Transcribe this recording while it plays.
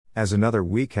As another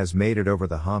week has made it over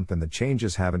the hump and the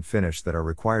changes haven't finished that are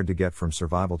required to get from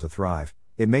survival to thrive,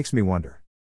 it makes me wonder.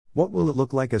 What will it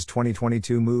look like as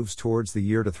 2022 moves towards the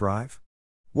year to thrive?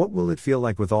 What will it feel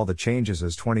like with all the changes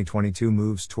as 2022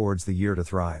 moves towards the year to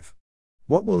thrive?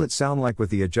 What will it sound like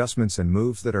with the adjustments and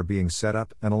moves that are being set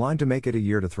up and aligned to make it a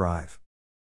year to thrive?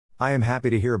 I am happy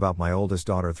to hear about my oldest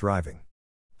daughter thriving.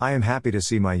 I am happy to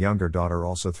see my younger daughter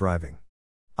also thriving.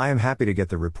 I am happy to get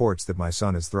the reports that my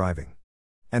son is thriving.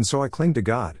 And so I cling to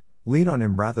God, lean on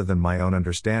Him rather than my own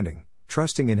understanding,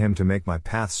 trusting in Him to make my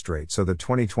path straight so that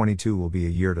 2022 will be a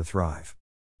year to thrive.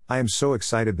 I am so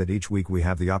excited that each week we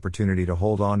have the opportunity to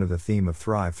hold on to the theme of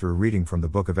thrive through reading from the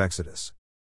book of Exodus.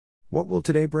 What will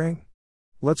today bring?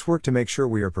 Let's work to make sure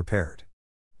we are prepared.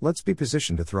 Let's be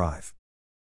positioned to thrive.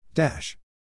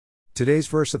 Today's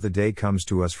verse of the day comes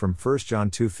to us from 1 John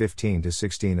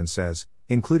 2:15-16 and says,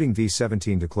 including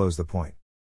v17 to close the point.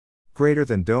 Greater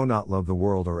than do not love the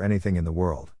world or anything in the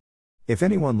world. If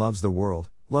anyone loves the world,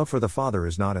 love for the Father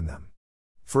is not in them.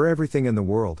 For everything in the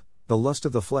world, the lust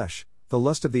of the flesh, the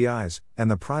lust of the eyes,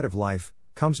 and the pride of life,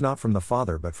 comes not from the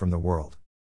Father but from the world.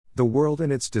 The world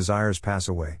and its desires pass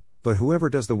away, but whoever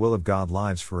does the will of God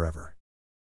lives forever.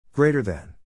 Greater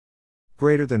than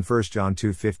 1 John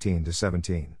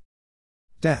 2:15-17.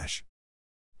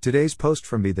 Today's post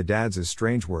from Be the Dads is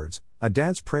Strange Words, a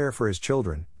dad's prayer for his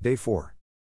children, day 4.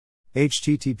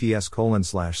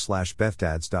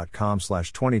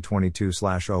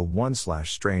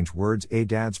 https://bethdads.com/2022/01/strange words a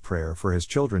dad's prayer for his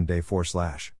children day 4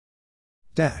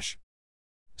 /.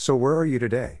 So where are you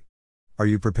today? Are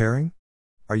you preparing?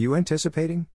 Are you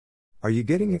anticipating? Are you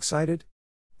getting excited?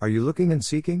 Are you looking and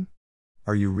seeking?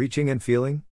 Are you reaching and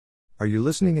feeling? Are you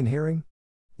listening and hearing?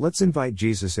 Let's invite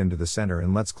Jesus into the center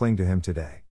and let's cling to Him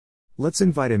today. Let's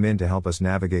invite Him in to help us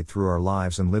navigate through our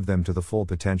lives and live them to the full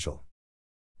potential.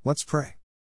 Let's pray.